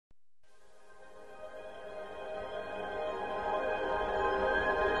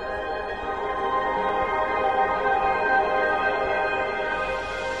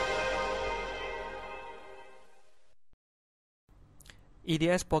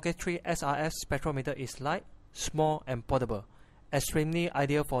EDX Pocket 3 XRF Spectrometer is light, small and portable, extremely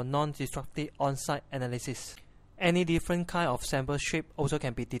ideal for non-destructive on-site analysis. Any different kind of sample shape also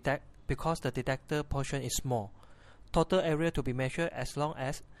can be detected because the detector portion is small. Total area to be measured as long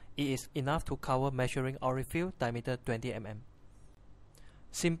as it is enough to cover measuring orifice diameter 20 mm.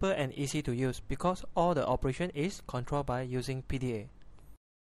 Simple and easy to use because all the operation is controlled by using PDA.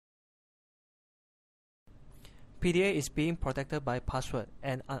 PDA is being protected by password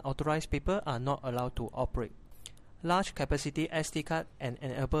and unauthorized people are not allowed to operate. Large capacity SD card and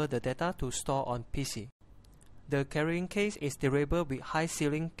enable the data to store on PC. The carrying case is durable with high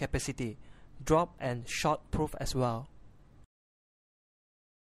sealing capacity, drop and shot proof as well.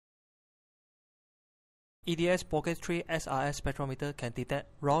 EDX Pocket 3 XRF Spectrometer can detect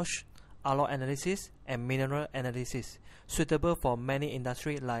RosH, alloy analysis and mineral analysis, suitable for many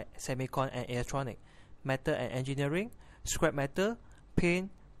industries like semicon and electronic, metal and engineering, scrap metal, paint,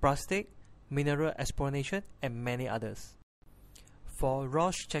 plastic, mineral exploration and many others. For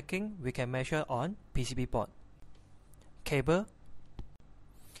RosH checking, we can measure on PCB board, cable,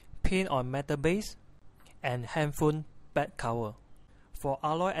 pin on metal base, and handphone back cover. For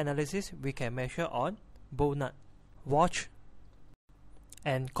alloy analysis, we can measure on bolt nut, watch,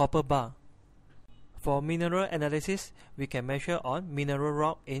 and copper bar. For mineral analysis, we can measure on mineral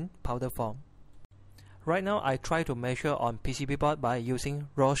rock in powder form. Right now, I try to measure on PCB board by using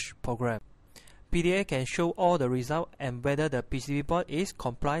RosH program. PDA can show all the results and whether the PCB board is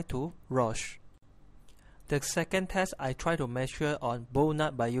compliant to RosH. The second test, I try to measure on bolt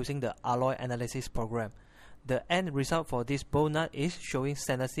nut by using the alloy analysis program. The end result for this bolt nut is showing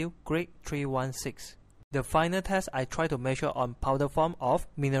stainless steel grade 316. The final test, I try to measure on powder form of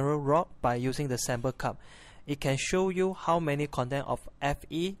mineral rock by using the sample cup. It can show you how many content of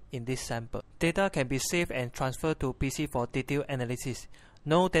Fe in this sample. Data can be saved and transferred to PC for detailed analysis.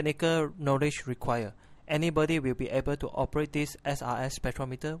 No technical knowledge required. Anybody will be able to operate this XRF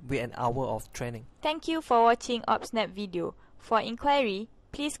spectrometer with an hour of training. Thank you for watching OpSnap video. For inquiry,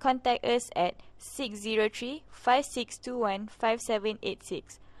 please contact us at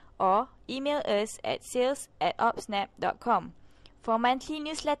 603-5621-5786 or email us at sales@opsnap.com. For monthly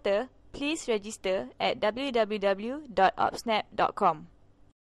newsletter, please register at www.opsnap.com.